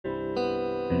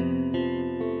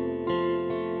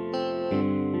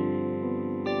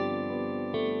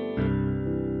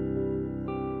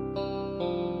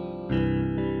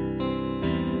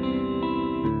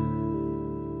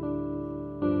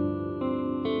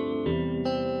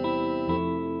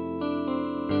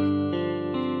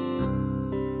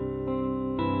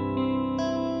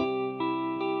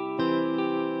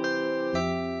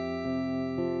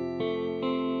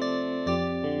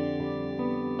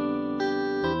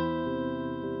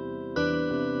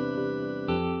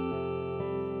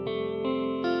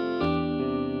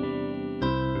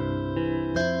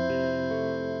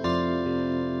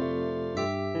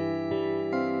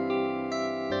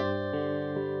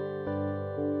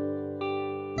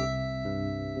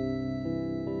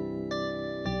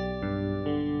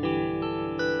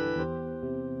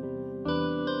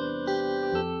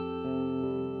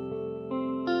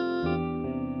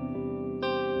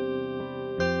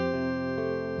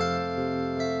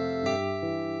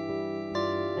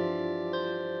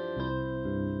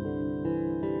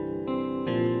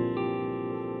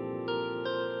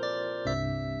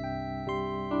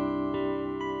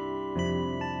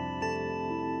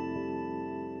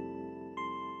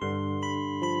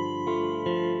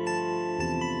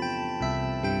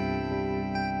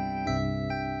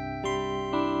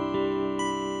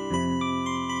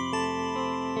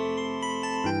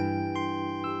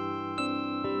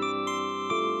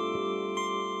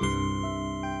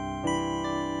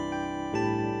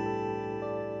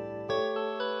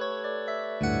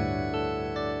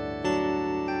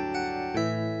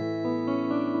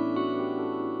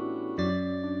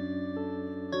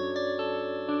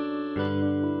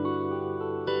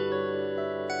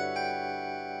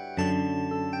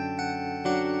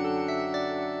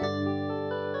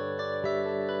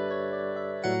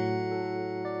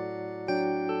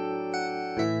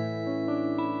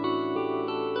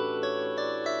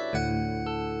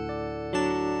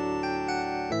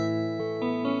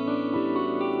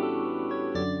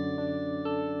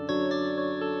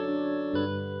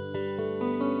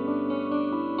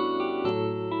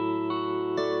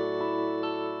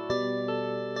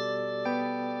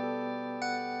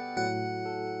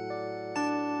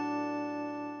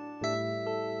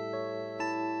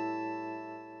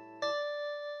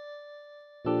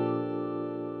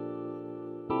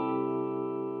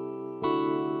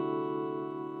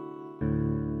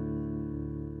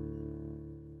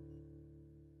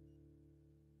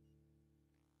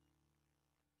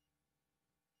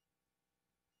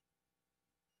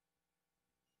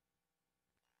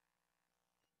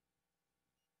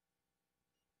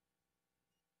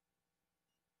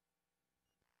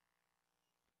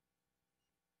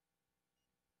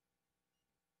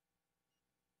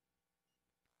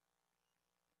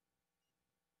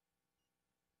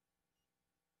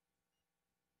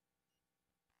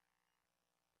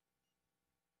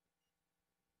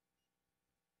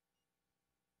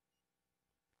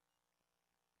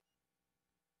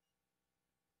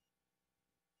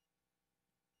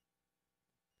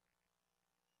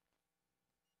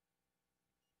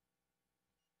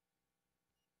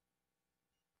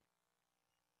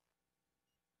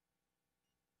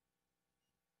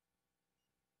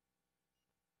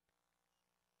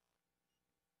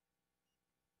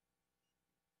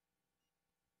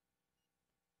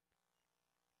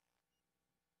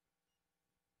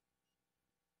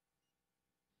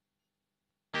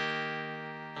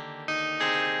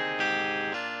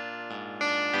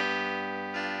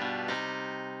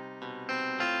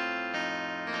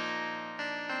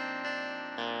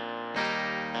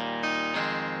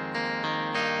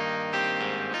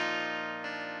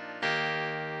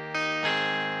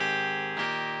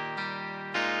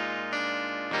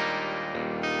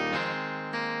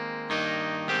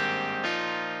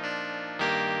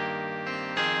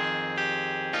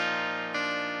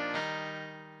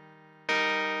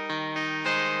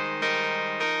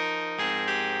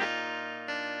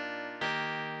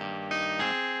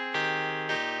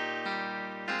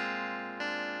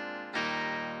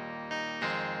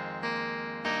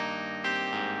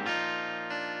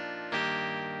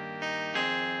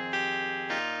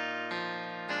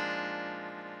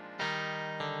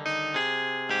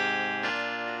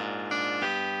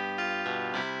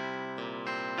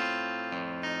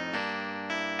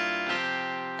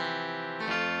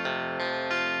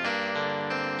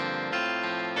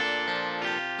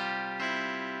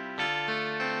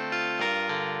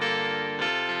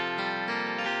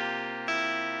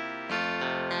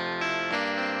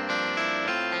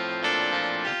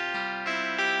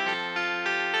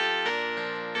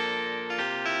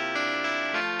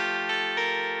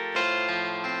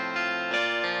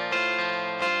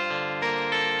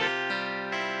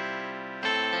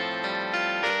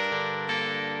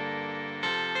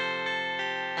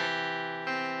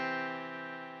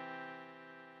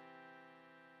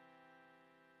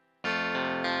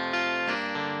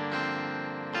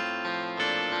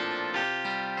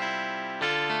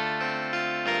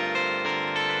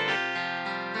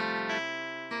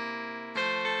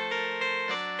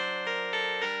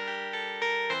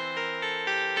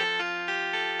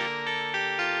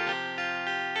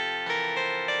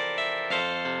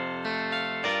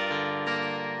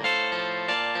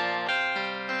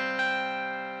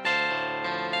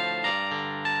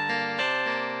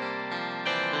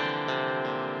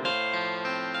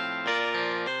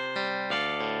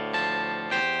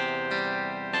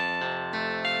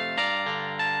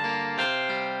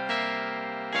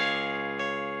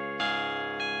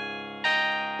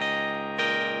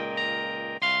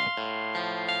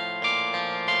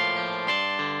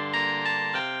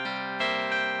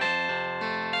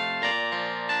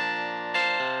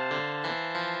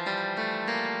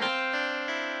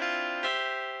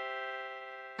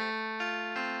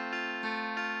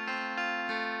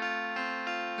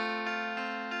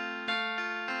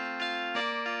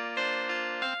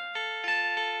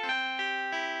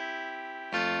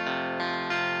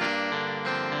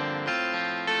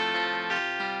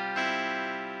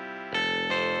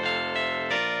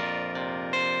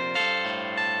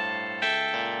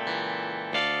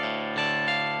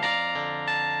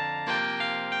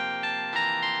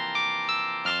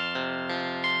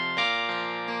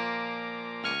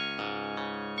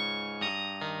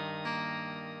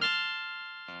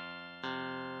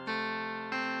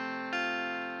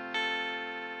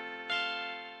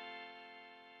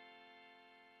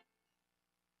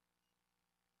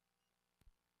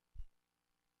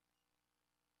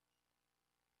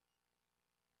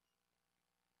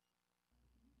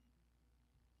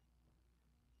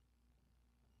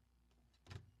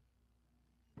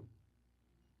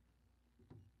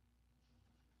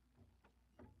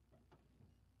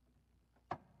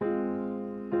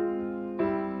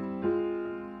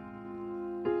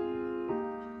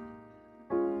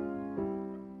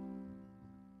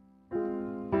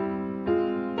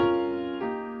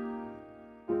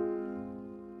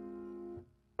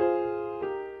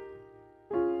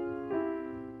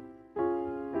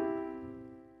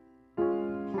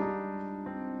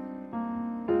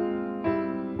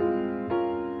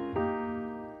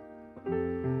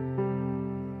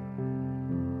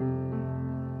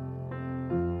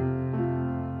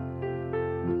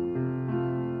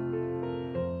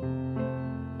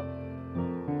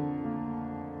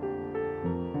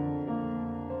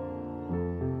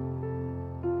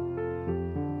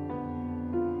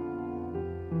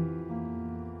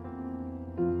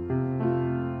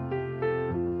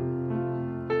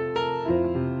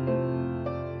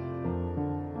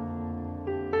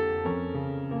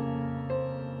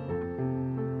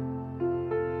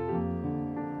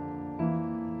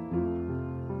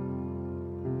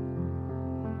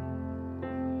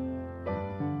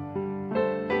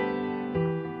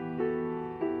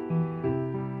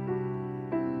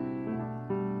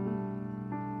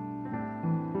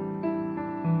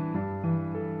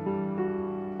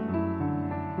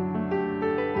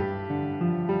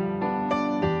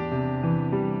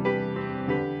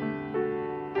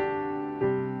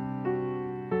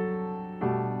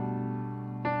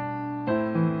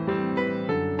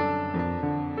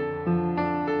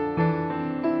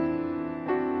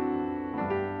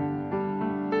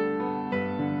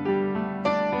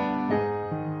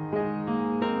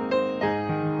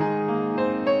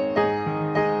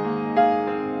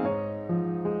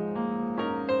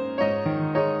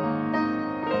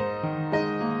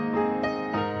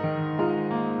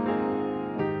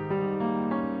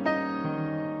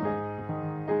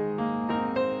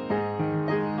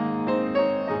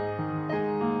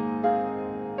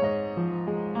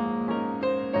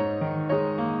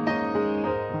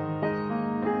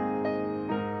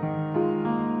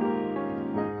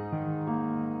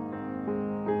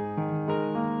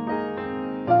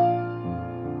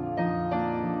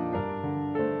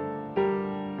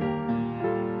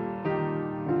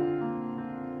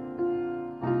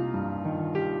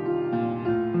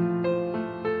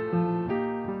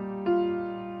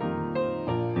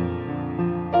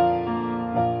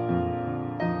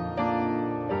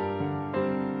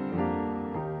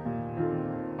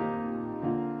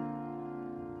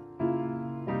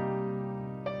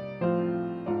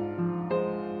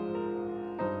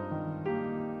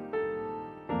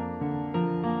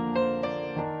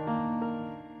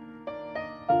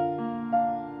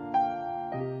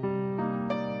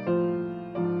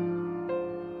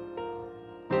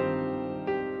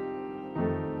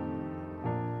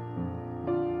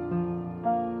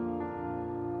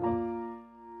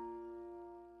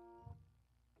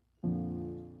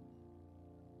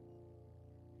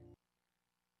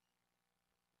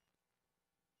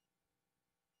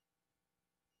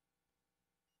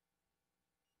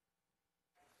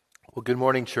Well, good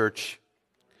morning, church.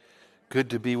 Good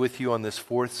to be with you on this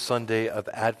fourth Sunday of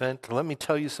Advent. Let me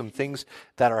tell you some things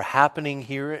that are happening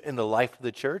here in the life of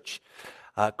the church.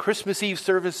 Christmas Eve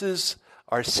services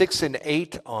are 6 and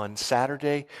 8 on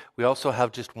Saturday. We also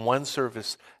have just one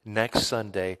service next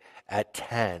Sunday at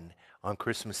 10 on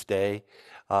Christmas Day.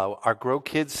 Our Grow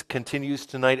Kids continues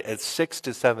tonight at 6 to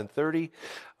 7:30.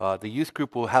 The youth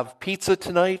group will have pizza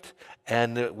tonight,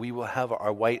 and we will have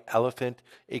our White Elephant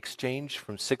exchange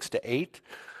from 6 to 8.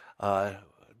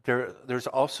 There's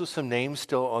also some names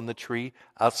still on the tree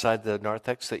outside the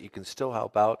narthex that you can still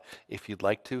help out if you'd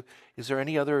like to. Is there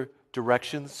any other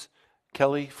directions,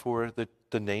 Kelly, for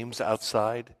the names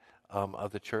outside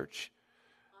of the church?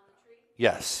 On the tree?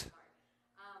 Yes.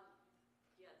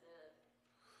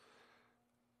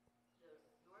 The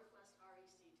Northwest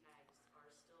REC tags are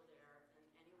still there, and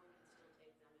anyone can still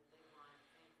take them if they want.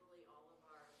 Thankfully, all of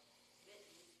our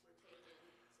mittens were taken,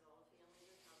 so all families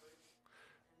are covered,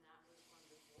 and that was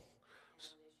wonderful.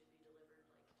 And they should be delivered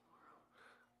like tomorrow.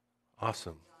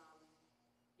 Awesome.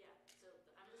 So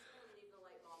I'm just going to leave the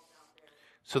light bulbs out there.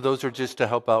 So those are just to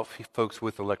help out folks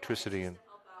with electricity and To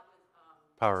help out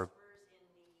with power customers in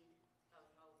need of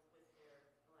help with their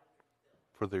electric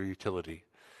bill. for their utility.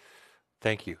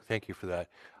 Thank you for that.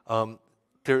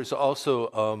 There's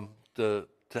also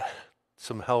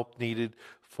some help needed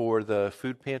for the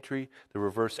food pantry, the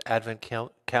reverse Advent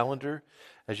calendar,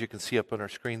 as you can see up on our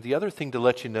screen. The other thing to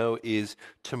let you know is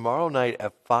tomorrow night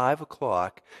at 5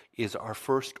 o'clock is our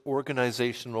first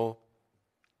organizational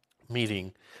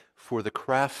meeting for the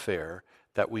craft fair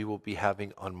that we will be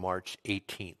having on March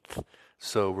 18th.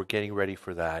 So we're getting ready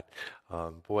for that.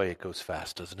 Boy, it goes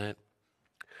fast, doesn't it?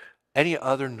 Any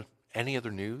other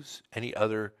news? Any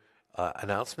other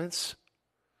announcements?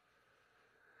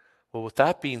 Well, with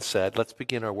that being said, let's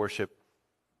begin our worship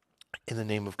in the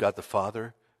name of God the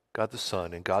Father, God the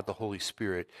Son, and God the Holy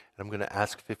Spirit. And I'm going to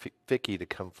ask Vicki to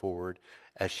come forward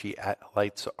as she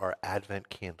lights our Advent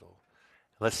candle.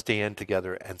 Let's stand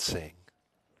together and sing.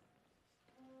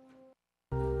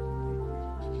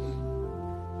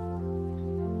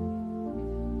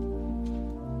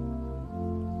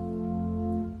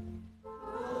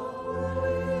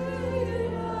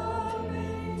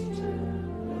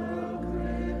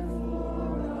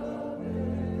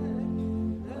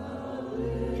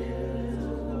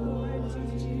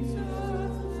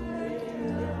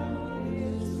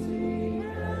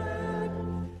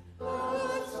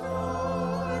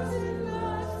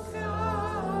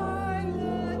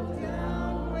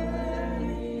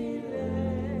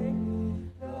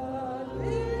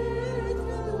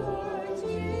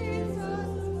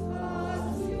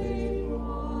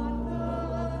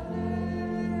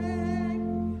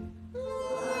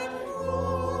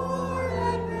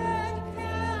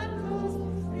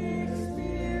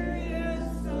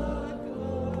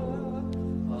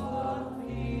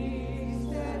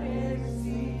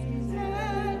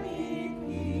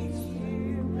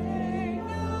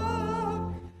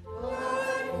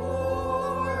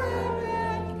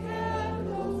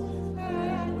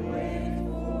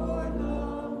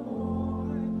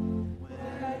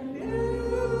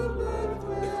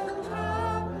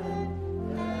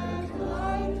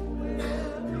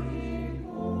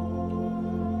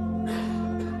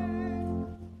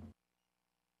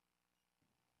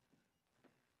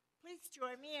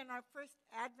 Join me in our first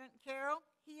Advent carol,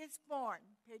 He is Born,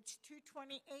 page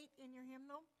 228 in your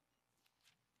hymnal.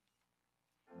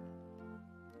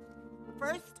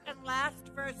 First and last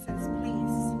verses,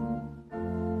 please.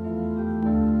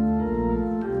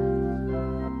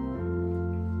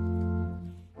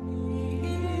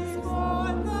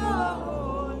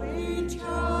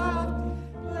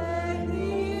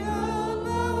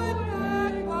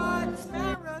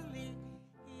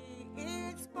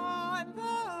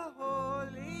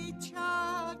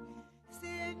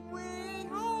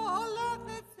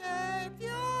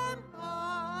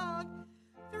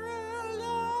 Through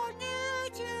long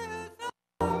ages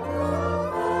of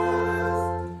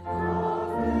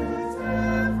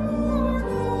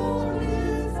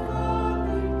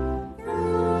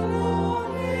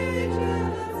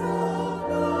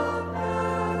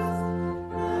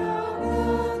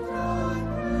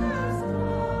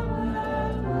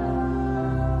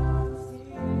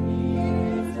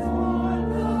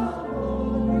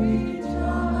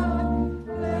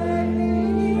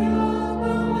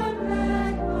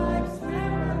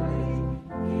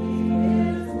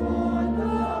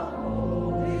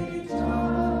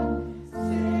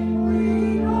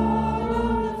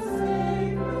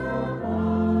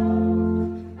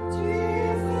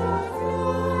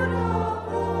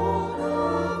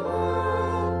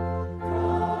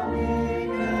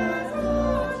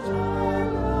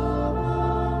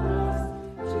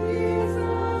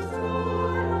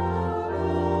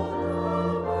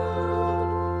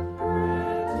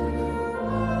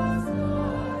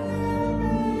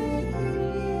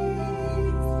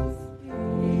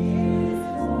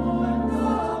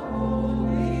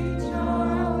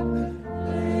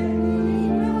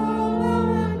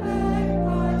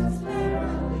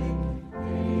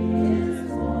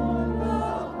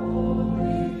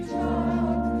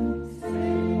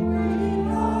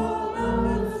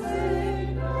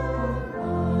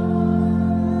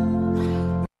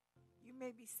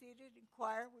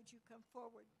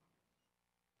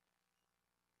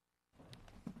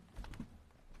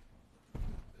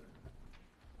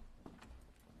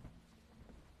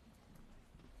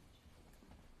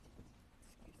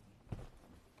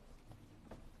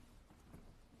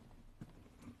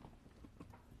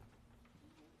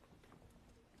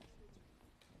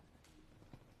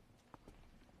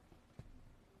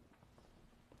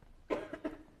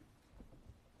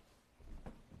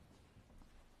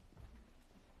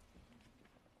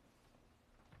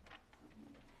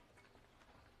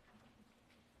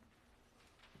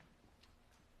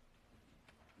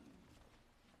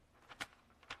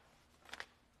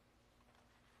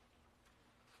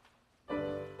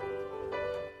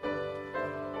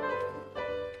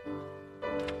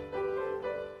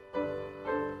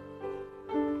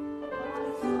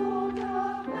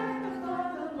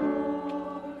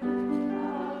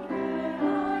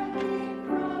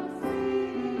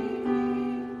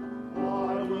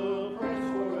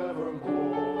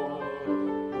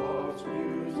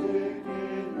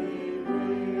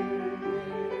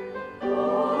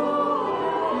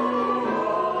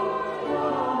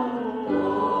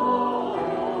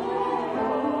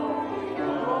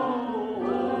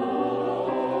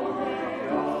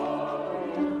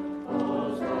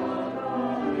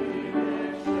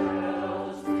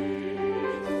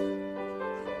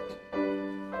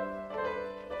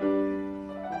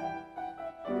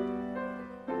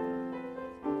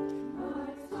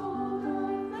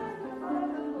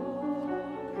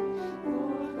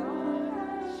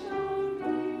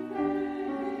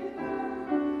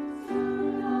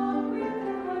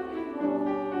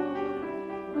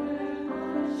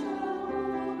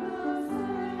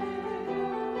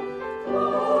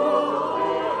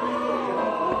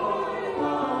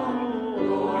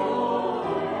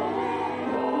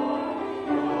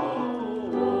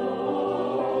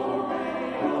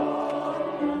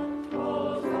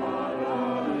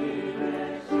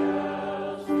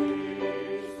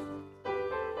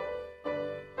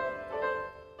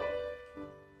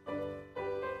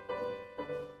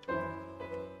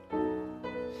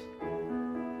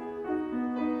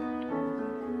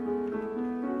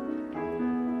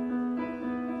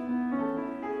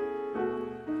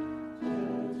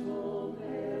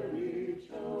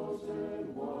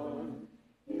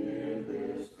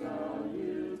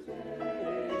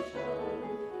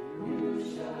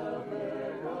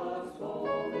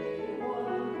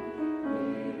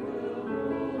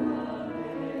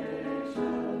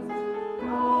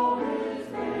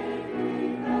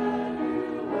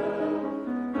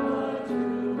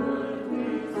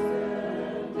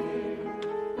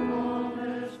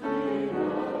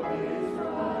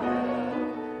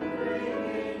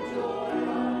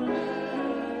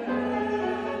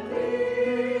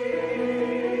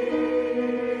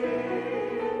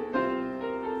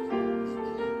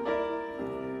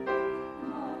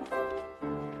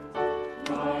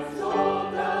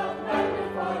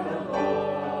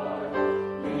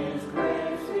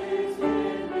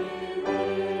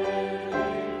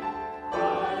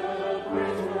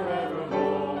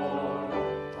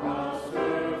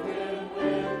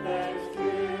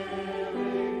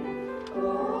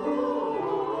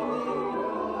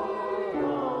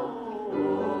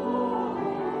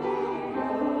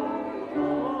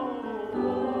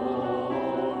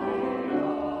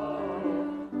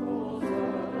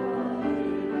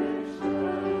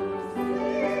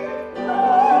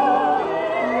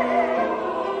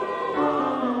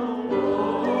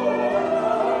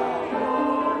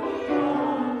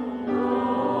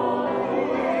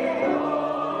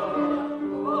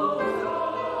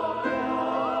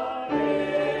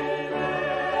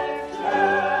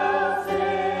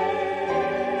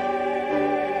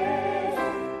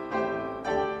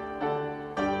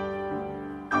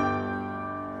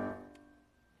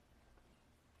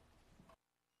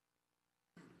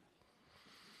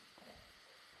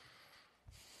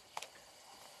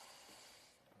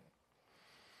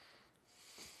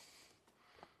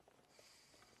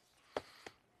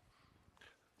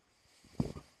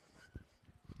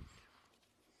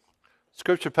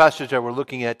Scripture passage that we're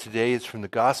looking at today is from the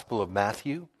Gospel of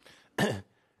Matthew,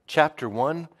 chapter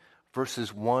 1,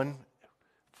 verses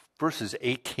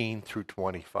 18 through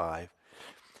 25.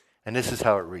 And this is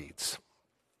how it reads.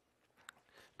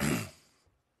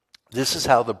 This is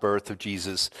how the birth of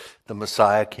Jesus, the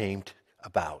Messiah, came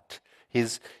about.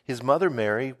 His mother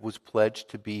Mary was pledged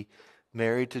to be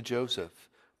married to Joseph,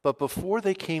 but before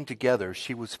they came together,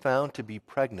 she was found to be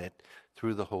pregnant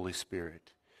through the Holy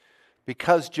Spirit.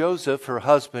 Because Joseph, her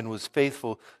husband, was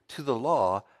faithful to the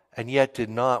law and yet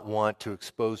did not want to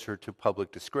expose her to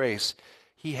public disgrace,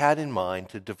 he had in mind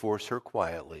to divorce her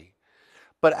quietly.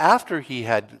 But after he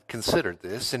had considered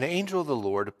this, an angel of the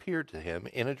Lord appeared to him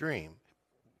in a dream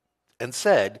and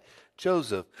said,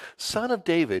 Joseph, son of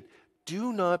David,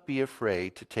 do not be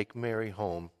afraid to take Mary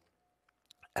home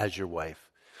as your wife,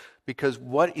 because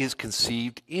what is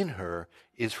conceived in her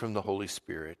is from the Holy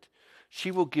Spirit. She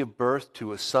will give birth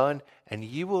to a son, and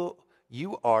you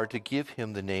are to give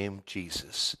him the name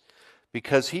Jesus,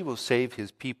 because he will save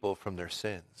his people from their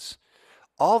sins.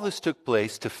 All this took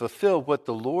place to fulfill what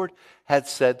the Lord had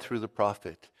said through the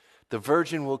prophet. The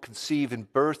virgin will conceive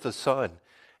and birth a son,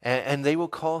 and they will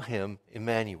call him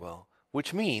Emmanuel,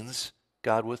 which means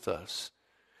God with us.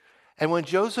 And when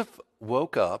Joseph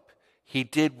woke up, he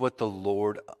did what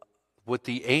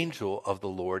the angel of the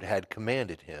Lord had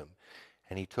commanded him,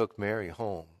 and he took Mary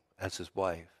home as his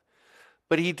wife.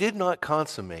 But he did not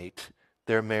consummate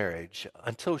their marriage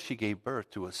until she gave birth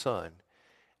to a son,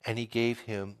 and he gave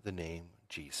him the name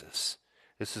Jesus.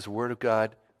 This is the word of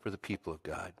God for the people of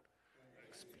God.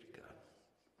 Thanks be to God.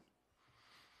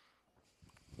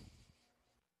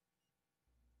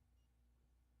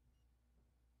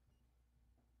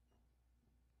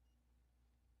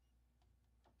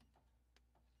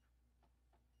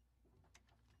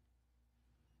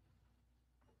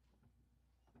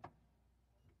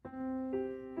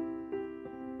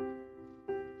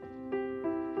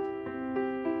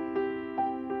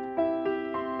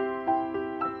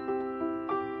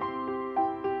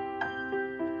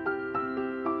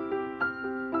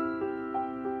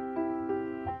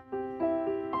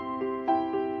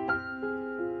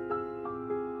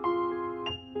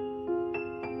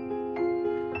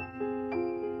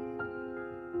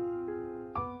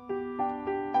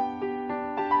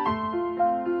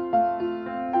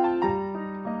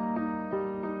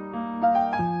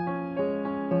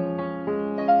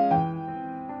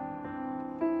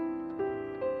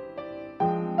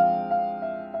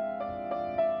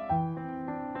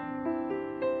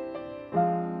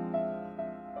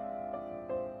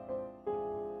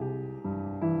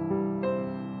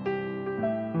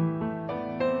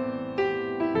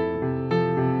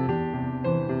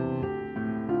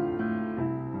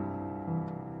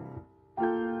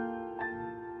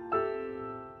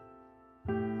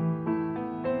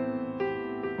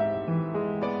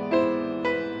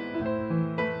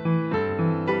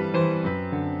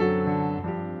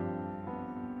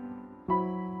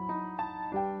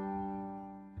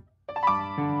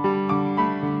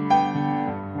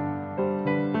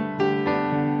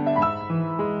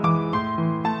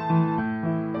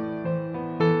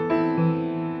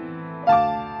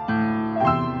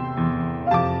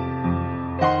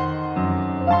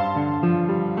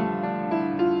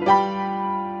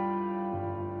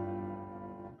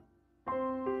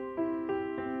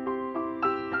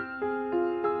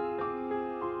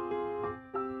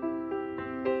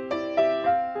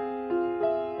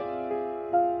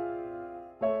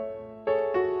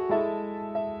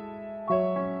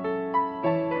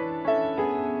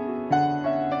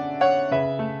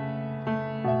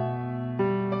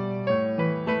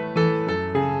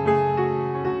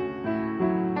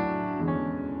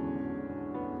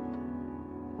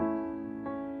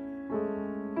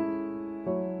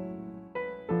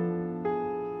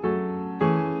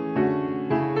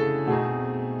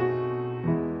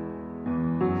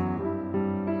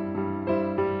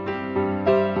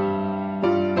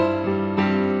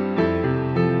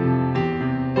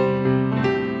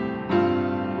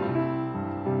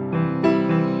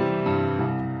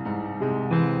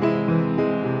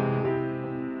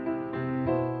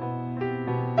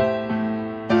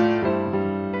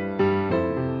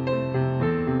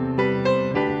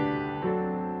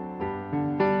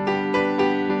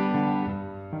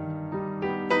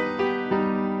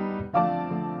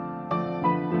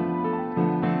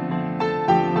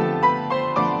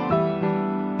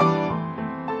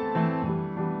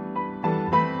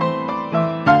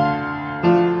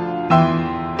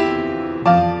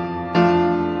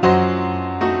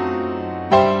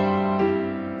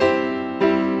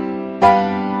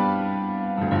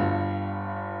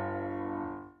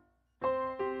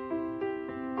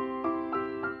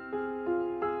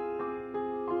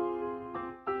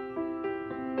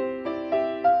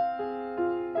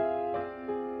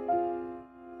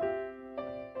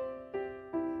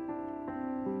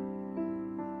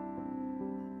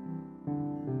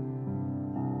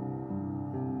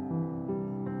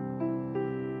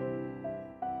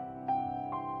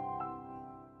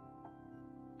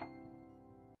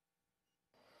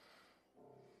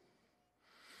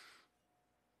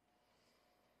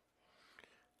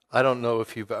 I don't know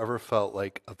if you've ever felt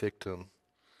like a victim.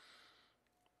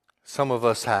 Some of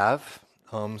us have.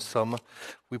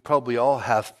 We probably all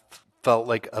have felt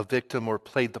like a victim or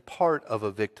played the part of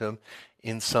a victim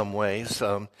in some ways.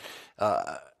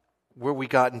 Uh, where we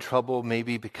got in trouble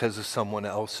maybe because of someone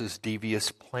else's devious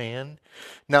plan.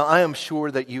 Now, I am sure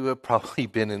that you have probably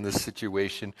been in this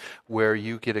situation where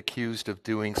you get accused of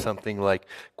doing something like,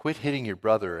 quit hitting your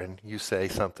brother, and you say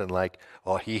something like,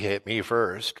 oh, he hit me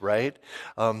first, right?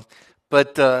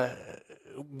 But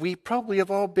we probably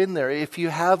have all been there. If you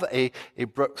have a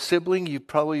sibling, you've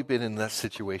probably been in that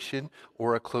situation,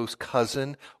 or a close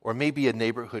cousin, or maybe a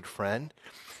neighborhood friend.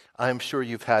 I'm sure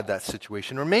you've had that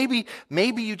situation. Or maybe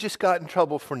you just got in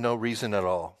trouble for no reason at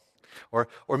all. Or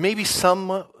maybe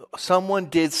someone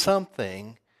did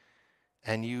something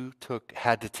and you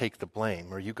had to take the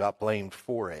blame, or you got blamed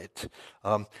for it.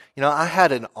 I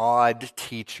had an odd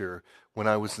teacher when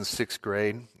I was in sixth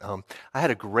grade. I had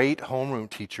a great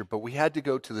homeroom teacher, but we had to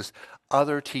go to this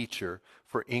other teacher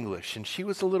for English, and she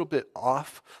was a little bit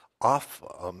off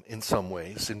in some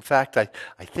ways. In fact, I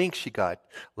think she got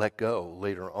let go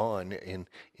later on in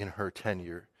her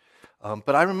tenure.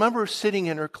 But I remember sitting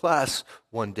in her class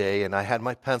one day, and I had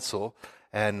my pencil,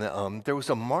 and there was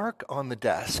a mark on the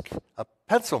desk, a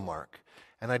pencil mark,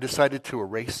 and I decided to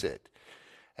erase it.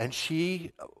 And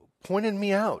she pointed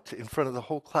me out in front of the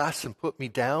whole class and put me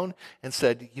down and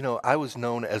said, I was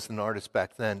known as an artist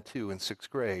back then, too, in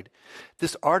sixth grade.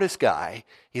 This artist guy,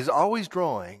 he's always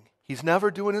drawing. He's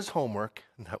never doing his homework.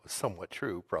 And that was somewhat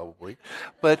true, probably.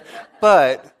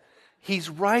 But he's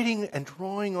writing and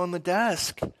drawing on the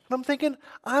desk. And I'm thinking,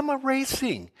 I'm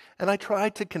erasing. And I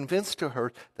tried to convince to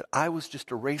her that I was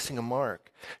just erasing a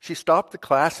mark. She stopped the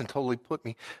class and totally put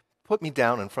me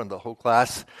down in front of the whole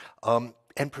class,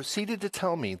 and proceeded to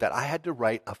tell me that I had to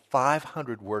write a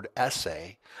 500-word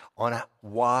essay on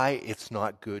why it's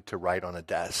not good to write on a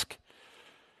desk.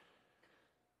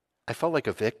 I felt like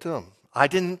a victim. I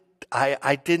didn't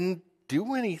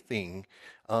do anything.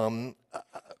 I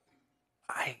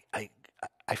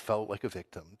felt like a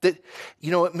victim.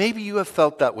 Maybe you have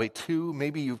felt that way too.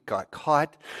 Maybe you've got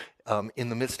caught in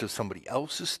the midst of somebody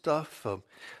else's stuff.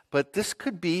 But this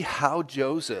could be how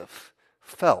Joseph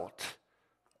felt.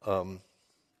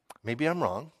 Maybe I'm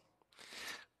wrong.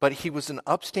 But he was an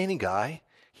upstanding guy.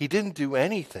 He didn't do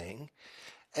anything.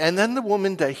 And then the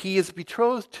woman that he is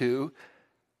betrothed to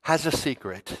has a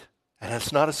secret. And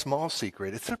it's not a small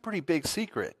secret. It's a pretty big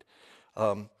secret.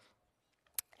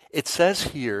 It says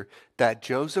here that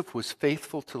Joseph was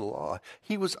faithful to the law.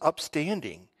 He was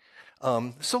upstanding.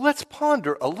 So let's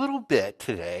ponder a little bit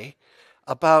today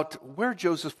about where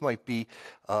Joseph might be.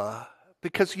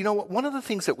 Because one of the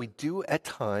things that we do at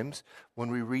times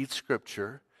when we read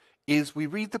Scripture is we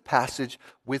read the passage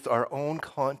with our own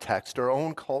context, our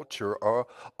own culture,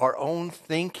 our own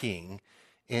thinking.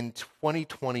 In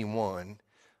 2021,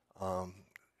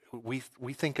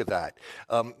 we think of that.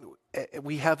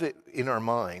 We have it in our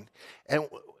mind. And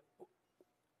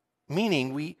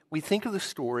meaning we think of the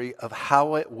story of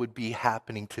how it would be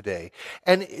happening today.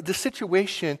 And the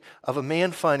situation of a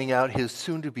man finding out his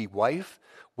soon-to-be wife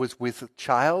was with a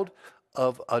child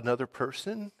of another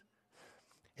person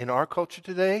in our culture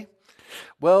today.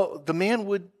 Well, the man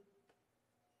would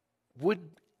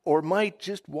or might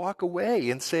just walk away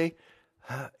and say,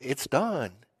 it's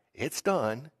done. It's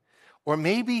done. Or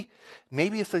maybe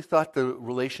if they thought the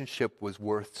relationship was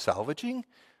worth salvaging,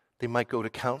 they might go to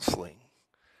counseling.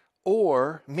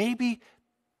 Or maybe,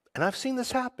 and I've seen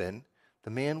this happen,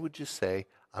 the man would just say,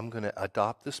 I'm going to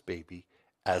adopt this baby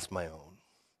as my own.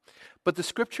 But the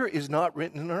Scripture is not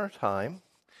written in our time,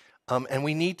 and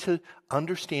we need to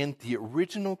understand the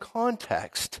original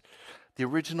context, the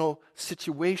original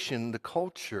situation, the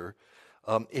culture,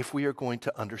 if we are going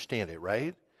to understand it,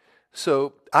 right?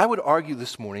 So I would argue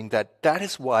this morning that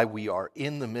is why we are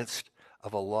in the midst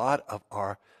of a lot of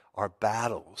our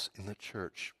battles in the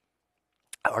church,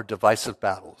 our divisive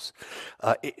battles.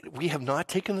 We have not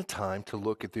taken the time to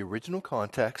look at the original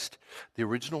context, the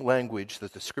original language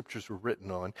that the Scriptures were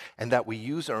written on, and that we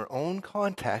use our own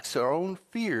context, our own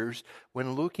fears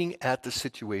when looking at the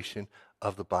situation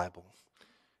of the Bible.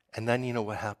 And then you know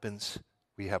what happens?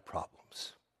 We have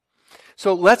problems.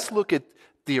 So let's look at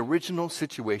the original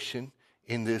situation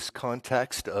in this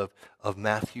context of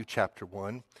Matthew chapter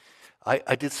 1.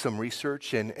 I did some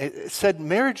research, and it said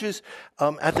marriages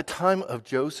at the time of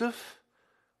Joseph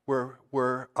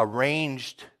were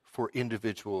arranged for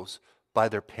individuals by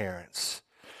their parents,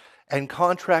 and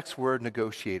contracts were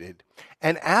negotiated.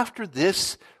 And after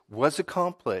this was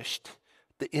accomplished,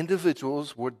 the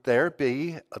individuals would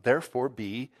therefore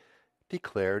be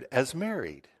declared as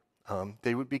married.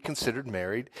 They would be considered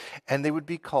married, and they would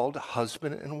be called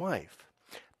husband and wife.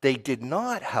 They did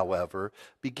not, however,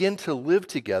 begin to live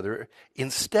together.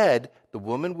 Instead, the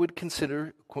woman would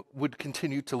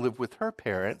continue to live with her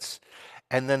parents,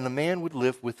 and then the man would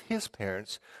live with his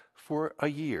parents for a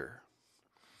year.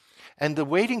 And the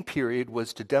waiting period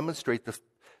was to demonstrate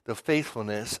the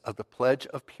faithfulness of the pledge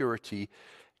of purity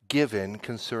given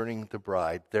concerning the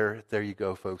bride. There you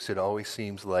go, folks. It always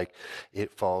seems like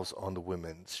it falls on the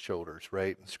women's shoulders,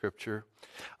 right, in Scripture.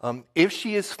 If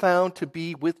she is found to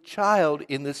be with child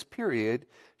in this period,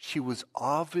 she was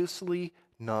obviously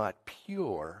not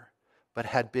pure, but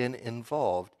had been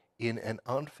involved in an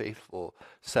unfaithful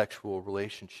sexual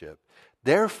relationship.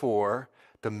 Therefore,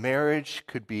 the marriage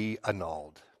could be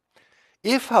annulled.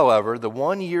 If, however, the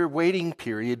 1 year waiting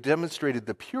period demonstrated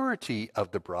the purity of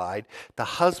the bride, the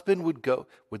husband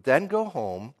would then go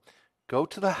home, go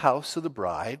to the house of the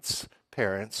bride's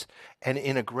parents, and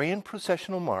in a grand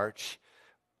processional march,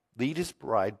 lead his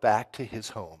bride back to his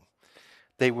home.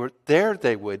 They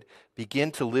would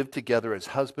begin to live together as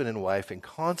husband and wife and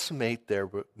consummate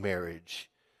their marriage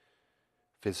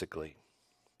physically.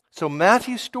 So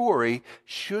Matthew's story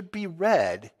should be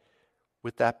read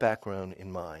with that background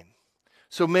in mind.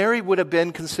 So Mary would have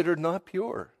been considered not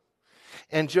pure.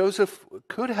 And Joseph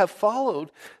could have followed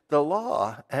the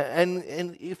law.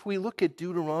 And if we look at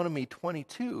Deuteronomy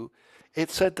 22,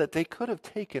 it said that they could have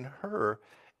taken her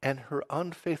and her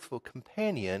unfaithful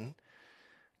companion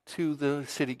to the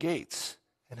city gates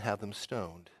and have them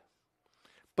stoned.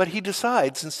 But he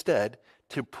decides instead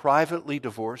to privately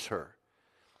divorce her.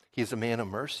 He is a man of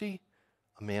mercy,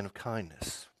 a man of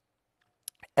kindness.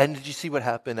 And did you see what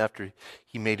happened after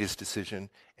he made his decision?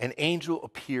 An angel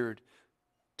appeared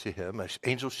to him. An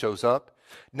angel shows up.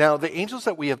 Now, the angels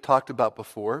that we have talked about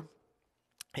before,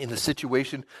 in the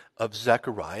situation of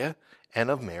Zechariah and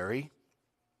of Mary,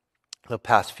 the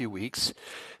past few weeks,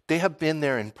 they have been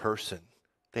there in person.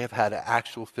 They have had an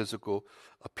actual physical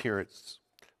appearance.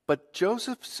 But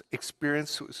Joseph's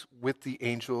experience with the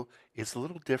angel is a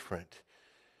little different.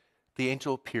 The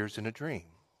angel appears in a dream.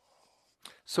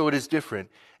 So it is different.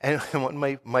 And one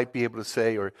might be able to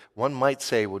say, or one might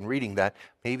say when reading that,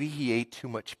 maybe he ate too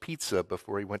much pizza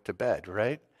before he went to bed,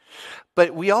 right?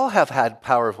 But we all have had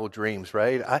powerful dreams,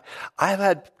 right? I've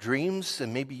had dreams,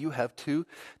 and maybe you have too,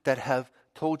 that have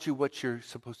told you what you're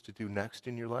supposed to do next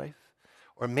in your life.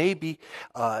 Or maybe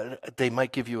they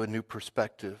might give you a new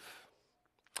perspective.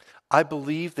 I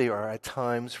believe they are at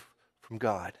times from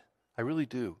God. I really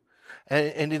do.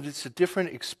 And it's a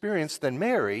different experience than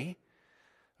Mary,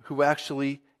 who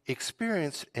actually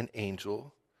experienced an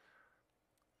angel,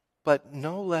 but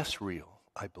no less real,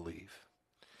 I believe.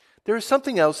 There is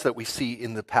something else that we see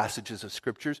in the passages of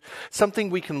Scriptures,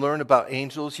 something we can learn about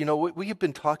angels. You know, we have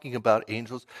been talking about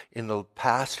angels in the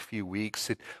past few weeks.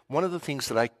 And one of the things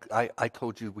that I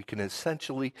told you, we can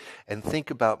essentially and think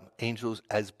about angels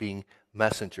as being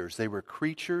messengers. They were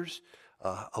creatures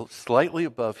slightly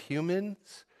above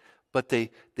humans, but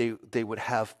they would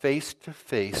have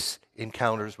face-to-face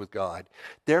encounters with God.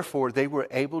 Therefore, they were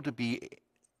able to be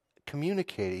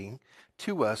communicating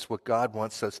to us what God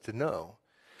wants us to know.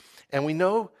 And we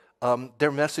know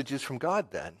their messages from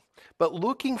God then. But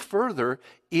looking further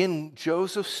in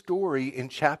Joseph's story in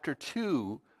chapter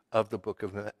 2 of the book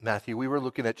of Matthew, we were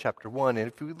looking at chapter 1, and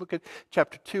if we look at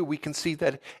chapter 2, we can see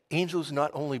that angels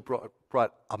not only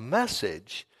brought a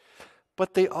message,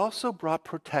 but they also brought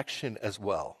protection as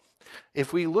well.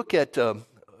 If we look at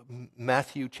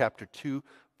Matthew chapter 2,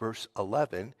 verse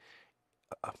 11,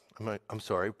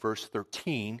 verse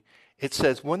 13, it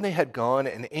says, when they had gone,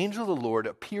 an angel of the Lord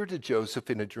appeared to Joseph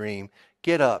in a dream.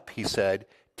 Get up, he said,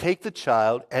 take the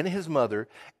child and his mother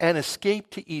and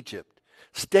escape to Egypt.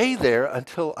 Stay there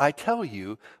until I tell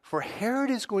you, for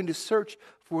Herod is going to search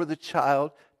for the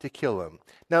child to kill him.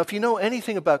 Now, if you know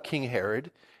anything about King Herod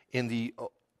in the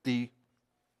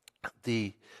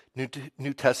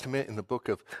New Testament, in the book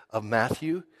of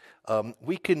Matthew,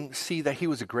 we can see that he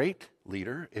was a great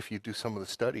leader, if you do some of the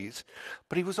studies,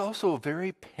 but he was also a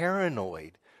very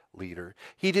paranoid leader.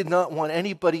 He did not want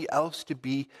anybody else to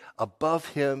be above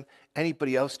him,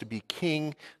 anybody else to be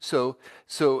king, so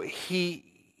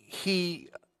he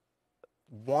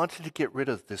wanted to get rid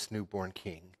of this newborn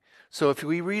king. So if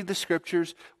we read the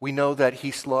scriptures, we know that he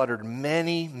slaughtered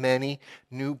many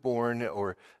newborn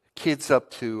or kids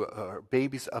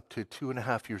babies up to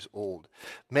 2.5 years old.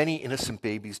 Many innocent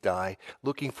babies die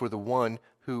looking for the one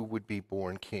who would be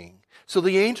born king. So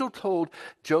the angel told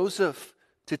Joseph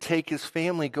to take his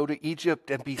family, go to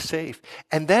Egypt and be safe.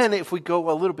 And then if we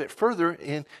go a little bit further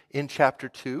in chapter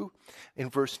 2, in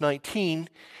verse 19,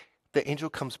 the angel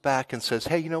comes back and says,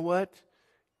 hey, you know what?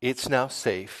 It's now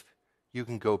safe. You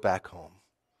can go back home.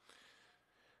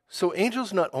 So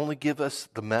angels not only give us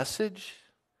the message,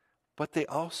 but they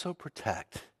also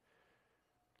protect.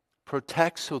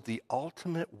 Protect so the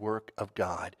ultimate work of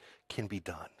God can be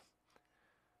done.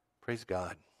 Praise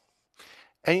God.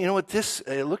 And you know what?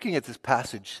 Looking at this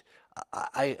passage,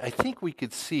 I think we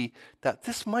could see that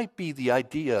this might be the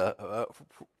idea.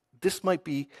 This might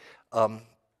be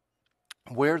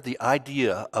where the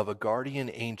idea of a guardian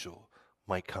angel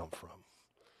might come from.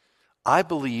 I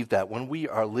believe that when we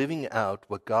are living out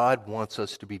what God wants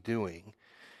us to be doing,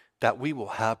 that we will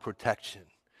have protection.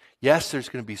 Yes, there's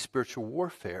going to be spiritual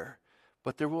warfare,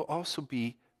 but there will also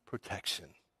be protection.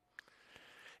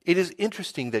 It is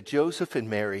interesting that Joseph and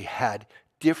Mary had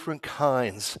different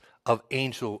kinds of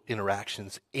angel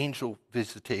interactions, angel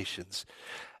visitations.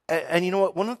 And you know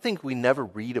what? One of the things we never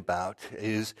read about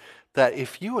is that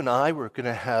if you and I were going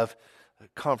to have a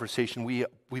conversation, we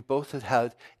both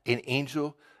had an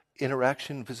angel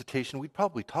interaction, visitation, we'd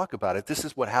probably talk about it. This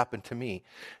is what happened to me.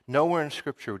 Nowhere in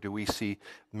Scripture do we see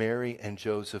Mary and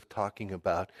Joseph talking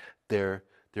about their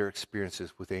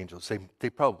experiences with angels. They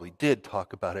probably did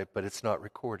talk about it, but it's not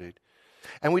recorded.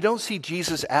 And we don't see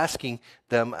Jesus asking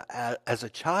them as a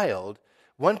child.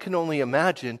 One can only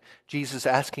imagine Jesus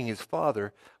asking his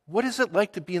father, what is it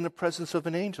like to be in the presence of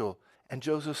an angel? And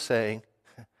Joseph saying,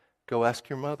 go ask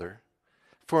your mother.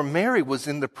 For Mary was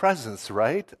in the presence,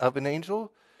 right, of an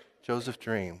angel. Joseph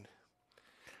dreamed.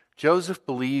 Joseph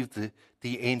believed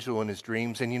the angel in his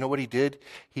dreams. And you know what he did?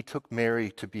 He took Mary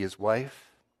to be his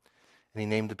wife, and he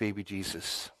named the baby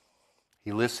Jesus.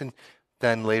 He listened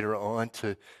then later on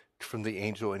from the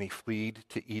angel, and he fled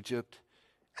to Egypt,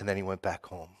 and then he went back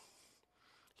home.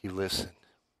 He listened.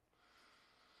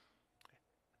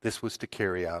 This was to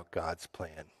carry out God's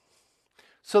plan.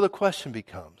 So the question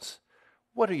becomes,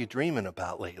 what are you dreaming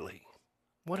about lately?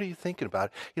 What are you thinking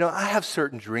about? You know, I have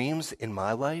certain dreams in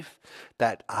my life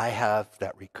that I have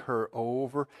that recur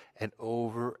over and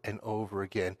over and over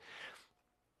again.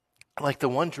 Like the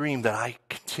one dream that I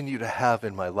continue to have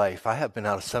in my life. I have been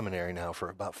out of seminary now for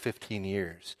about 15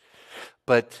 years.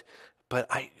 But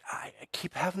I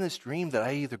keep having this dream that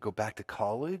I either go back to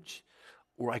college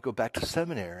or I go back to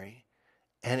seminary.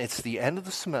 And it's the end of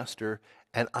the semester,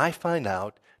 and I find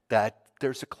out that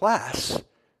there's a class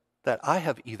that I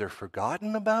have either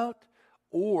forgotten about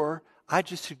or I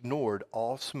just ignored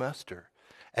all semester.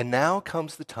 And now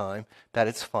comes the time that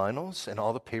it's finals and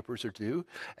all the papers are due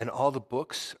and all the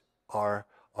books are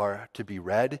to be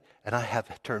read, and I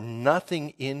have turned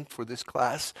nothing in for this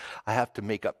class. I have to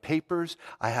make up papers.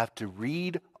 I have to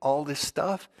read all this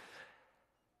stuff.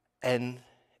 And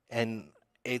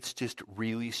it's just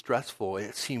really stressful.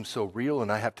 It seems so real,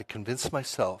 and I have to convince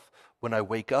myself when I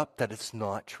wake up that it's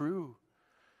not true.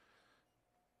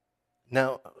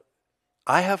 Now,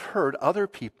 I have heard other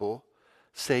people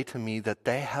say to me that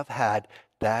they have had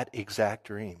that exact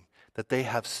dream, that they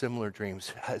have similar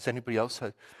dreams. Has anybody else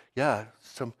had? Yeah,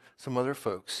 some other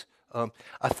folks. A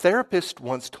therapist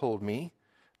once told me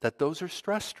that those are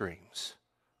stress dreams,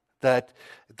 that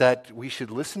we should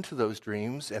listen to those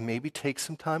dreams and maybe take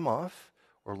some time off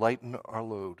or lighten our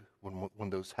load when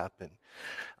those happen.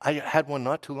 I had one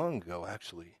not too long ago,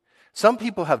 actually. Some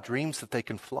people have dreams that they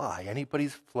can fly.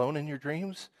 Anybody's flown in your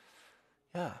dreams?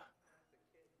 Yeah.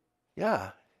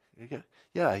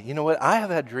 Yeah, you know what? I have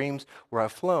had dreams where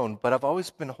I've flown, but I've always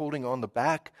been holding on the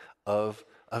back of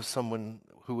someone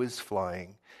who is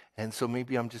flying. And so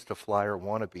maybe I'm just a flyer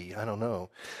wannabe. I don't know.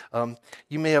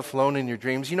 You may have flown in your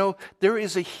dreams. You know, there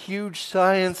is a huge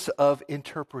science of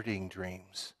interpreting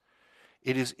dreams.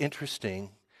 It is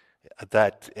interesting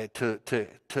that to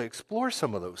explore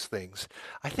some of those things.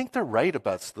 I think they're right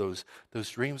about those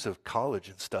dreams of college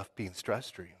and stuff being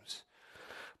stress dreams.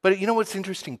 But you know what's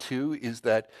interesting too is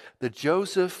that the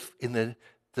Joseph in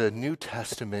the New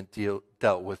Testament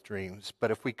dealt with dreams.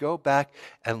 But if we go back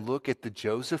and look at the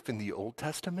Joseph in the Old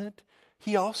Testament,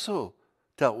 he also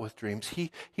dealt with dreams.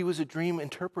 He was a dream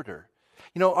interpreter.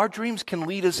 You know, our dreams can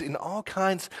lead us in all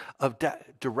kinds of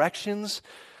directions,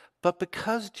 but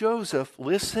because Joseph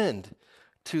listened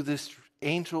to this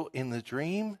angel in the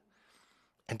dream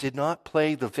and did not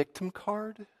play the victim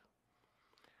card,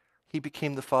 he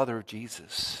became the father of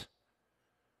Jesus.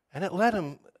 And it led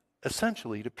him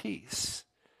essentially to peace.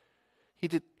 He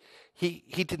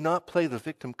did not play the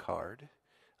victim card.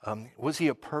 Was he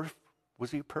a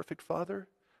perfect father?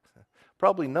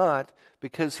 Probably not,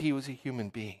 because he was a human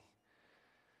being.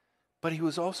 But he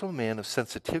was also a man of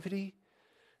sensitivity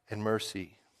and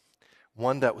mercy,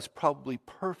 one that was probably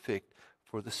perfect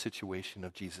for the situation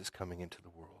of Jesus coming into the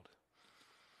world.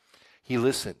 He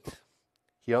listened.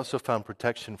 He also found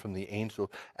protection from the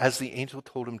angel, as the angel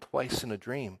told him twice in a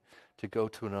dream to go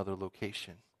to another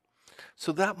location.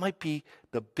 So that might be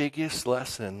the biggest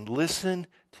lesson. Listen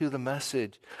to the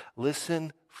message.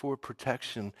 Listen for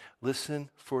protection. Listen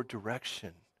for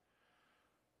direction.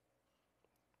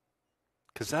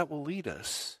 Because that will lead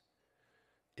us,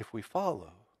 if we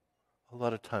follow, a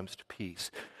lot of times to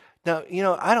peace. Now,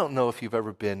 I don't know if you've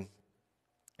ever been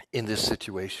in this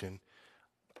situation.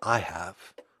 I have.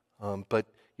 But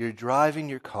you're driving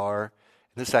your car,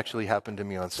 and this actually happened to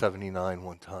me on 79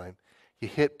 one time. You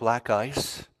hit black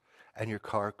ice, and your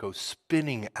car goes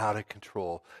spinning out of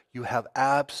control. You have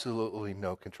absolutely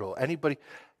no control. Anybody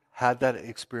had that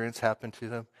experience happen to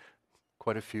them?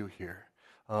 Quite a few here.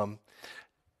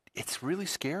 It's really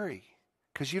scary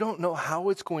because you don't know how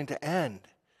it's going to end.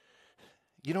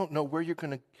 You don't know where you're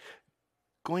going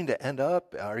to end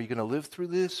up. Are you going to live through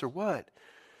this or what?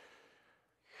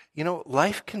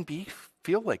 Life can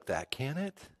feel like that, can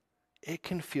it? It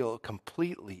can feel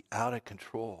completely out of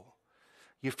control.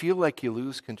 You feel like you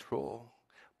lose control.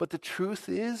 But the truth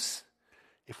is,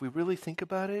 if we really think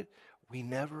about it, we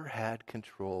never had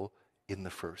control in the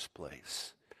first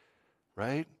place,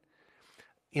 right?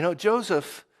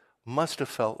 Joseph must have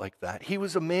felt like that. He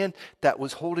was a man that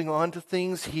was holding on to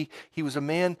things. He was a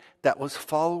man that was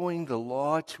following the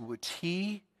law to a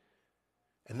T.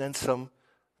 And then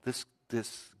this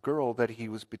girl that he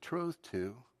was betrothed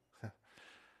to,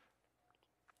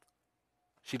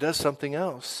 she does something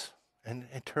else and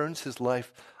turns his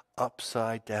life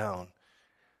upside down.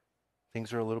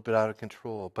 Things are a little bit out of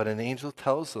control. But an angel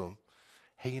tells him,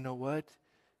 hey, you know what?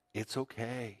 It's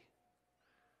okay.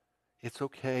 It's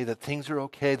okay, that things are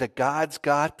okay, that God's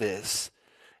got this.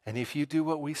 And if you do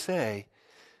what we say,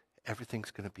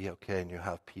 everything's going to be okay and you'll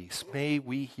have peace. May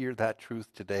we hear that truth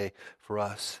today for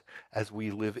us as we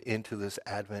live into this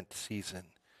Advent season.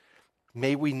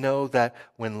 May we know that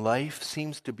when life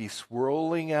seems to be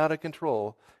swirling out of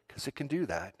control, because it can do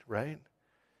that, right?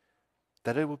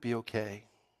 That it will be okay.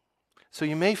 So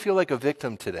you may feel like a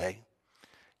victim today.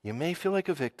 You may feel like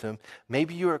a victim.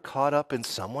 Maybe you are caught up in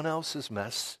someone else's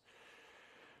mess.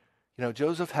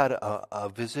 Joseph had a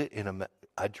visit in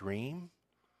a dream.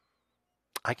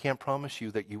 I can't promise you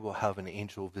that you will have an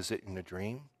angel visit in a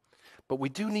dream. But we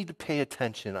do need to pay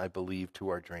attention, I believe, to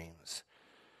our dreams.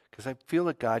 Because I feel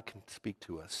that God can speak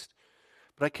to us.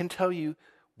 But I can tell you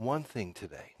one thing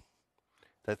today.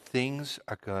 That things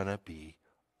are going to be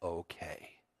okay.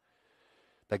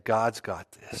 That God's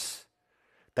got this.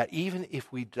 That even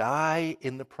if we die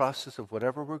in the process of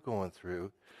whatever we're going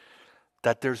through,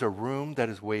 that there's a room that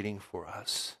is waiting for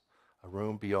us. A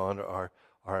room beyond our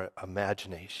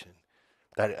imagination.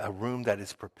 That a room that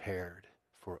is prepared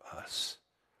for us.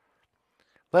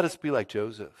 Let us be like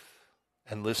Joseph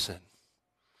and listen.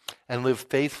 And live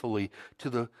faithfully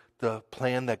to the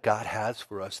plan that God has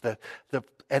for us.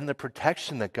 And the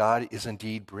protection that God is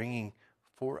indeed bringing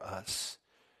for us.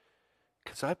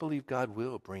 Because I believe God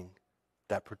will bring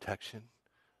that protection.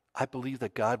 I believe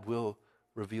that God will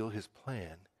reveal his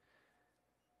plan.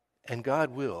 And God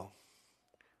will,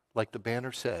 like the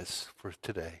banner says for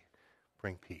today,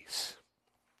 bring peace.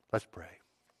 Let's pray.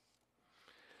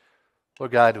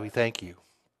 Lord God, we thank you.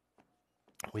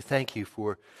 We thank you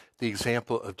for the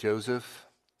example of Joseph.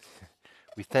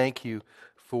 We thank you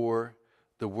for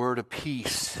the word of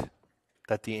peace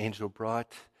that the angel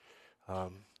brought.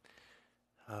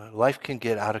 Life can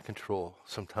get out of control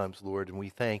sometimes, Lord, and we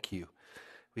thank you.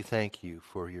 We thank you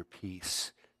for your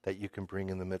peace that you can bring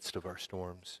in the midst of our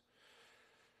storms.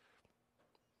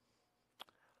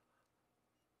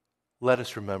 Let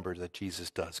us remember that Jesus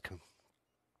does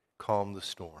calm the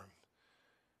storm.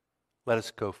 Let us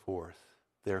go forth,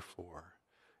 therefore,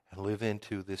 and live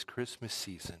into this Christmas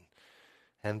season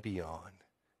and beyond,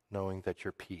 knowing that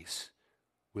your peace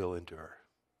will endure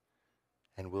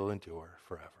and will endure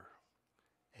forever.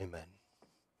 Amen.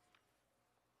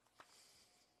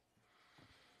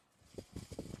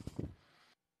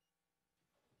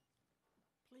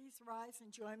 Please rise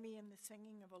and join me in the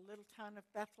singing of A Little Town of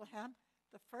Bethlehem,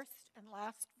 the first and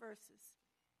last verses,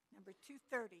 number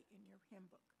 230 in your hymn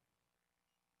book.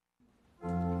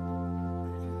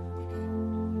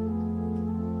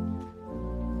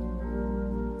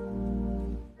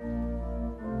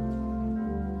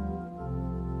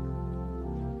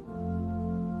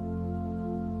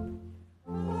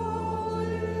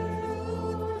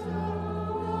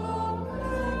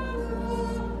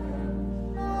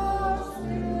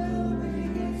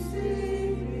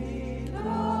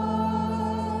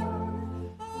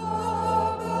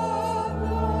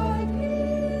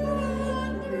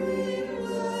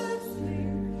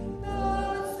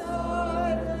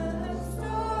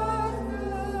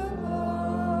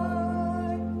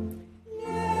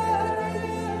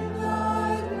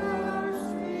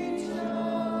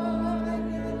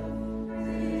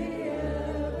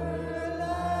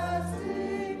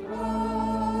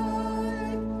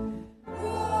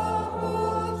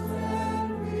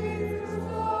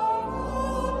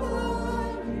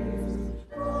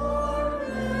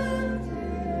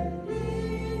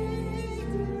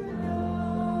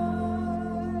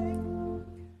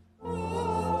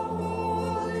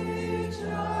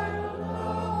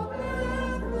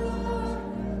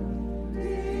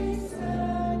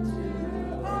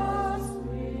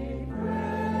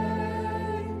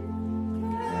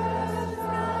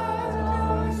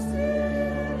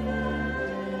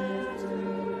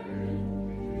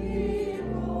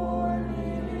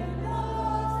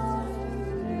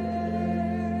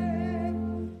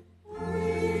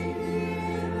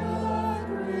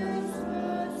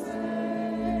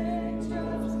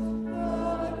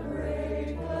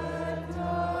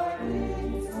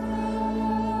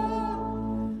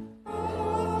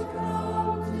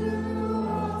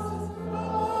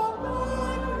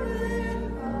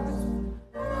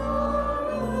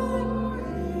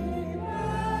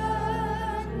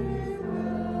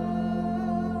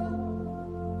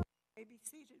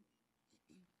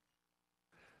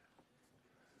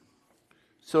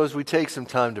 So as we take some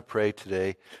time to pray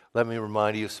today, let me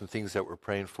remind you of some things that we're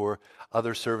praying for.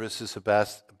 Other services have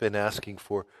been asking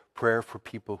for prayer for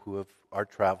people who are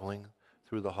traveling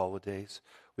through the holidays.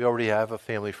 We already have a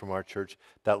family from our church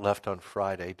that left on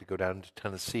Friday to go down to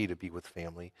Tennessee to be with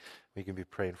family. We can be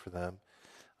praying for them.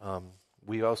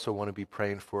 We also want to be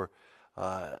praying for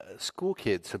school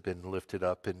kids have been lifted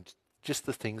up and just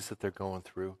the things that they're going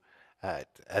through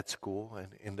at school and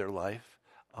in their life.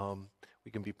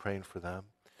 We can be praying for them.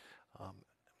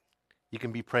 You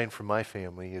can be praying for my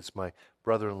family. As my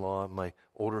brother-in-law, my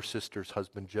older sister's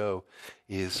husband, Joe,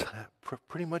 is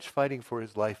pretty much fighting for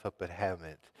his life up at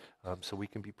Hammond. So we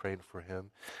can be praying for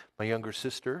him. My younger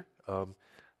sister,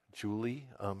 Julie,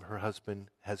 her husband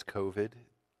has COVID.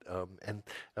 And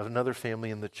another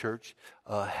family in the church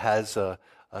has a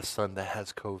son that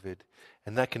has COVID.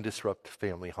 And that can disrupt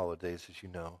family holidays, as you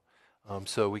know.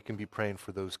 So we can be praying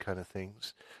for those kind of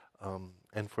things.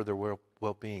 And for their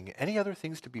well-being. Any other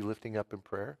things to be lifting up in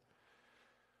prayer?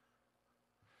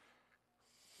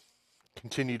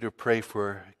 Continue to pray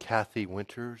for Kathy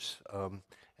Winters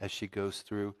as she goes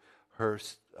through her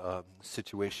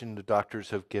situation. The doctors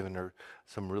have given her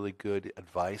some really good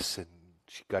advice, and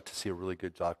she got to see a really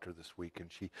good doctor this week,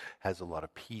 and she has a lot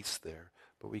of peace there.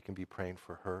 But we can be praying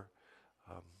for her.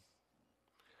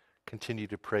 Continue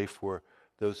to pray for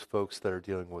those folks that are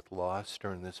dealing with loss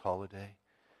during this holiday.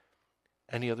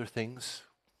 Any other things?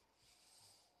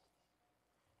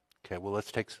 Okay, well,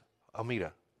 let's take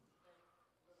Almeda.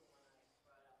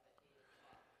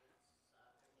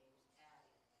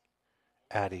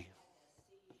 Addie.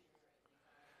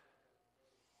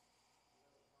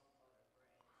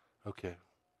 Okay,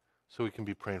 so we can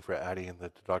be praying for Addie and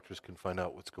that the doctors can find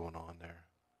out what's going on there.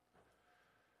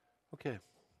 Okay,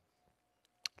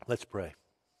 let's pray.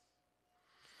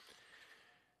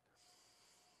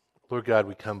 Lord God,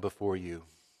 we come before you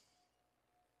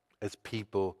as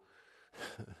people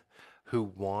who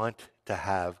want to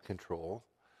have control,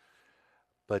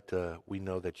 but we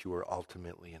know that you are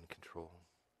ultimately in control.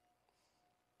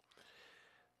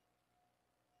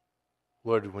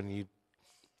 Lord,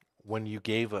 when you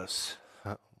gave us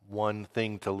one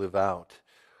thing to live out,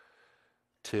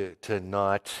 to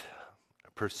not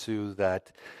pursue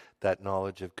that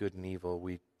knowledge of good and evil,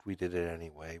 we did it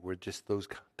anyway. We're just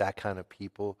that kind of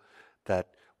people that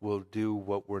will do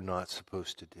what we're not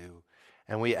supposed to do.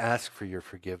 And we ask for your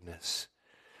forgiveness.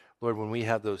 Lord, when we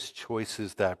have those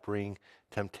choices that bring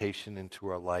temptation into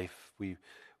our life, we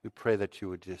pray that you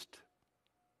would just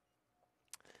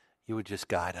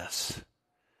guide us,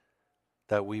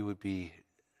 that we would be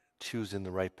choosing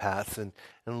the right path. And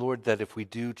Lord, that if we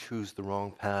do choose the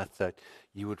wrong path, that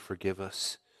you would forgive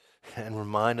us and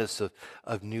remind us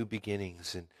of new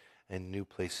beginnings and new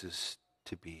places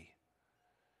to be.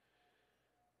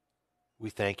 We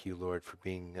thank you, Lord, for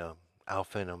being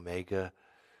Alpha and Omega,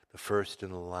 the first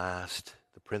and the last,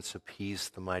 the Prince of Peace,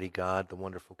 the mighty God, the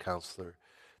wonderful Counselor,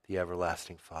 the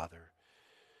everlasting Father.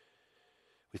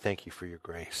 We thank you for your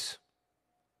grace.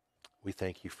 We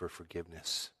thank you for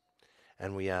forgiveness.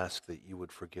 And we ask that you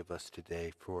would forgive us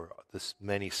today for this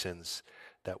many sins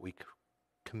that we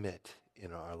commit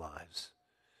in our lives,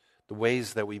 the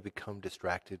ways that we become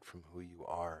distracted from who you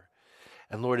are.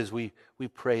 And Lord, as we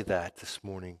pray that this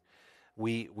morning,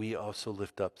 we also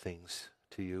lift up things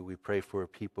to you. We pray for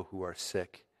people who are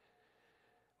sick.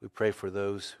 We pray for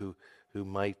those who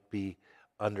might be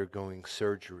undergoing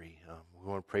surgery. We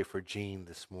want to pray for Jean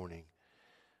this morning.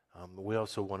 We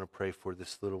also want to pray for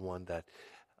this little one that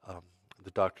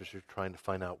the doctors are trying to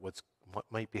find out what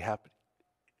might be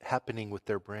happening with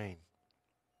their brain.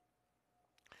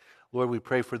 Lord, we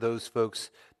pray for those folks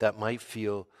that might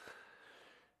feel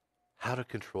out of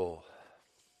control,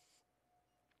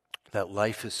 that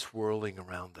life is swirling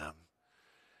around them,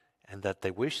 and that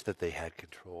they wish that they had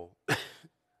control,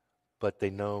 but they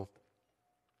know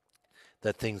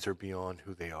that things are beyond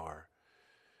who they are.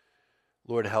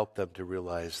 Lord, help them to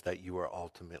realize that you are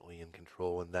ultimately in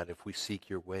control, and that if we seek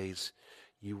your ways,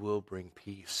 you will bring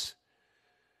peace.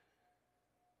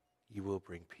 You will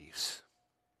bring peace.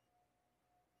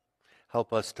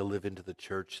 Help us to live into the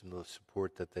church and the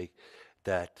support that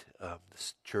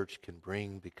this church can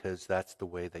bring, because that's the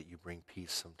way that you bring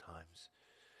peace sometimes,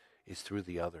 is through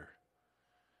the other.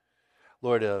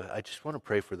 Lord, I just want to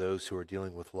pray for those who are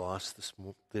dealing with loss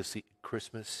this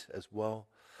Christmas as well.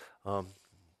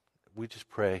 We just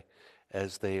pray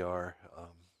as they are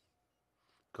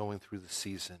going through the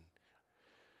season.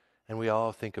 And we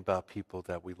all think about people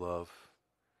that we love.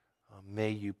 May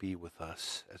you be with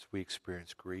us as we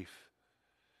experience grief.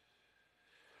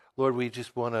 Lord, we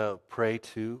just want to pray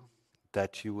too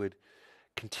that you would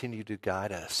continue to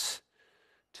guide us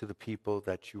to the people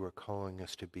that you are calling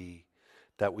us to be,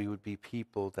 that we would be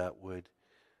people that would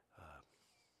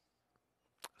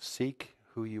seek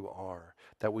who you are,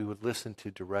 that we would listen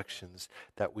to directions,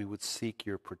 that we would seek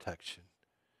your protection.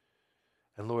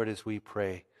 And Lord, as we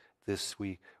pray this,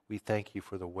 we thank you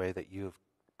for the way that you have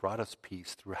brought us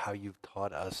peace through how you've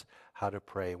taught us how to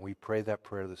pray. And we pray that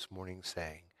prayer this morning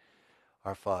saying,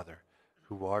 Our Father,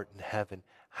 who art in heaven,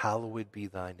 hallowed be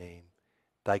thy name.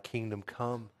 Thy kingdom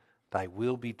come, thy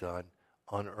will be done,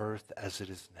 on earth as it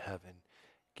is in heaven.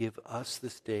 Give us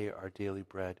this day our daily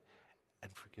bread,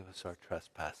 and forgive us our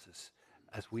trespasses,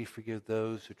 as we forgive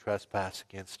those who trespass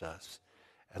against us.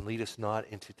 And lead us not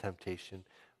into temptation,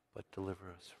 but deliver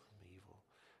us from evil.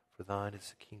 For thine is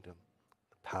the kingdom,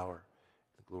 the power,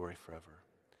 the glory forever.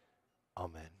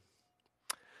 Amen.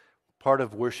 Part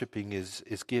of worshiping is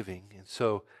giving. And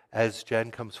so as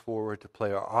Jen comes forward to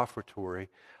play our offertory,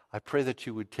 I pray that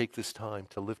you would take this time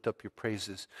to lift up your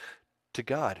praises to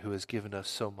God who has given us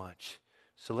so much.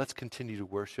 So let's continue to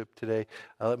worship today.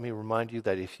 Let me remind you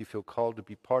that if you feel called to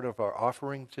be part of our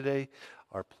offering today,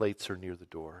 our plates are near the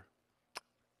door.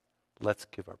 Let's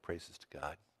give our praises to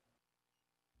God.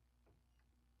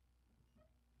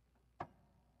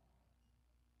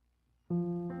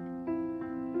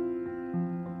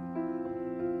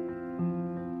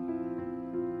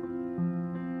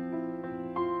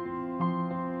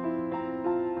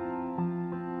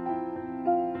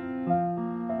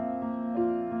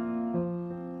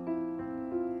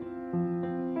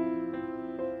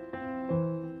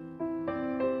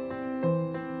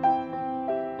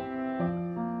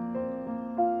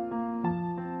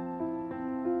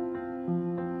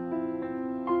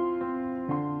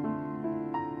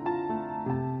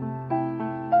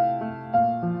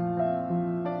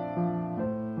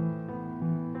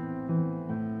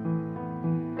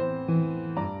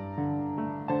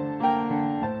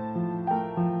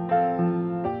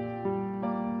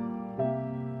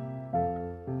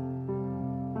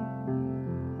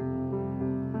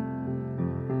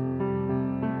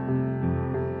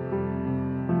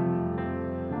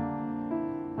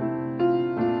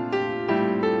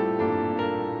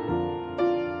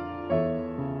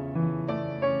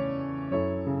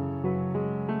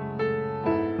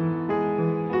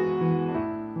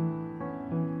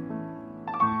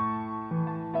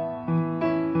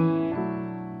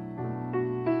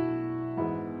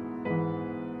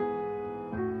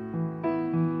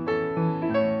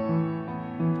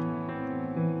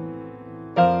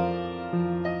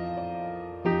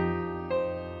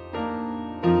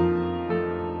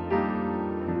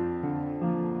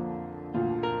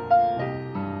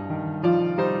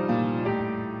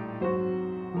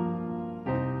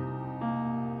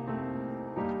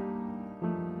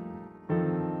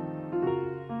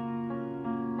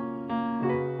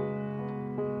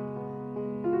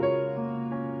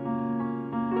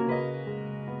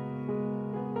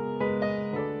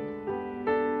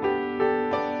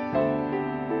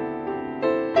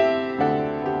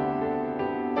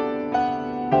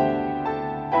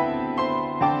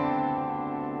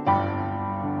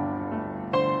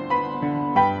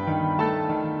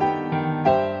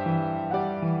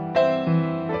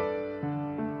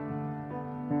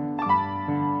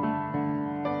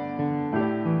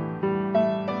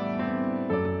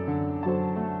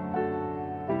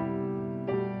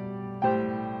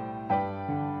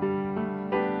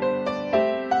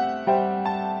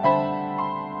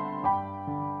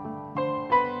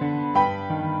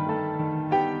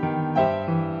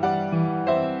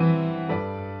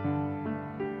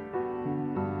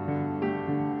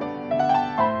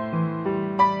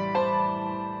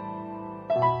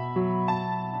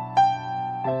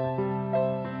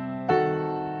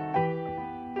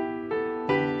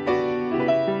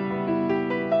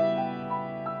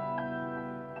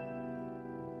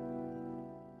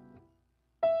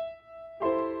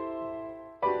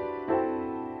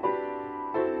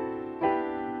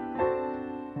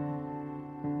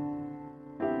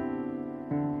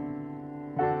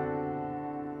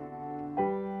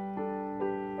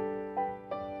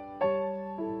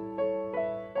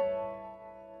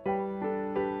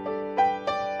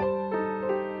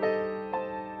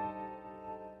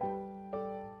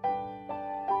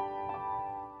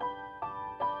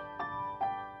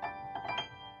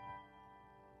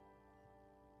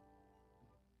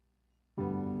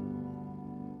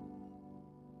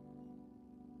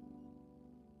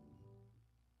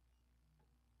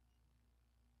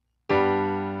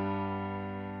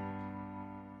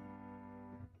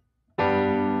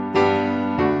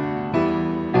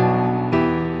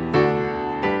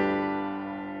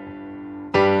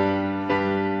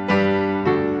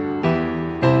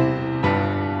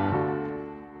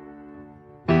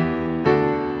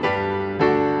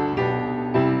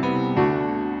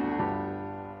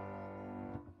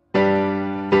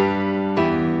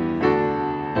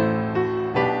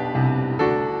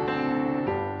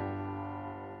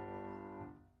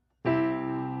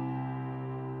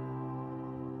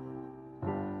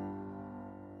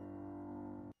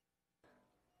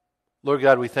 Lord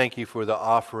God, we thank you for the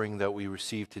offering that we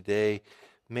received today.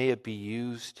 May it be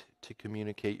used to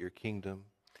communicate your kingdom.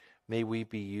 May we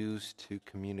be used to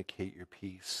communicate your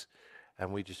peace.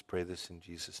 And we just pray this in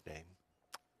Jesus' name.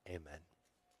 Amen.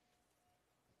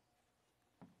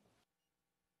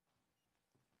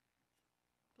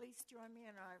 Please join me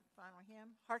in our final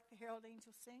hymn, Hark the Herald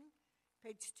Angels Sing,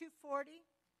 page 240,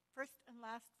 first and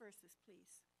last verses,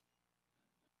 please.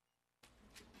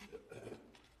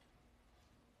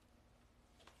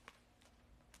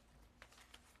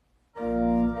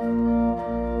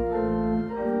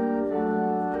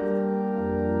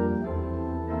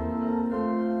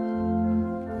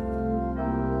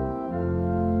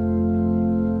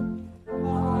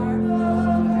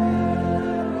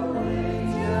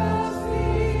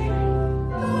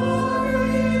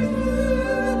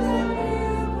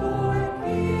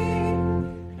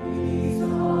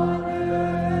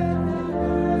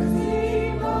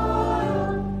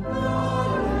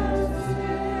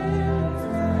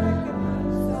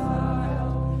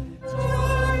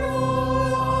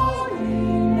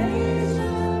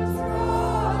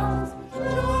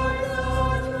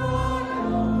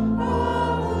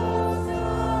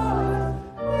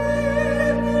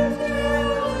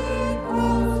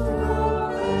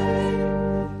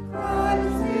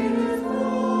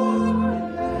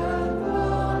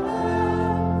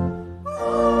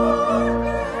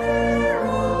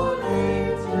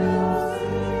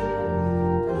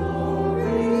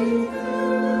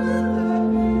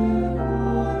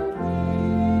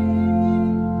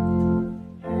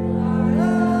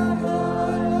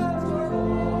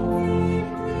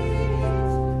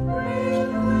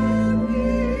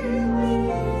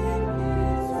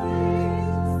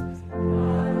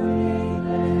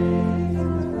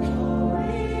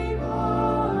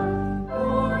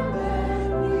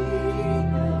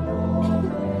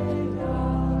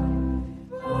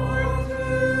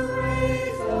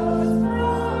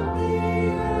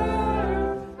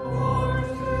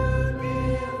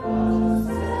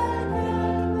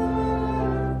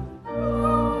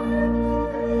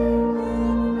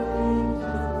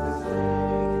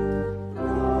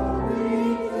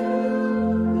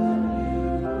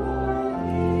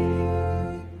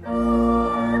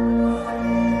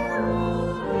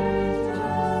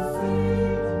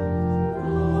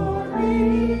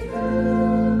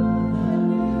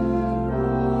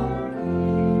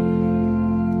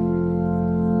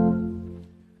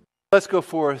 Let's go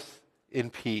forth in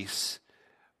peace.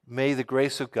 May the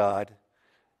grace of God,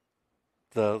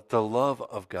 the love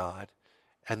of God,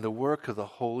 and the work of the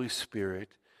Holy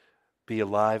Spirit be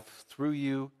alive through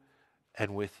you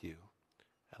and with you.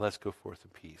 And let's go forth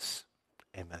in peace.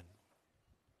 Amen.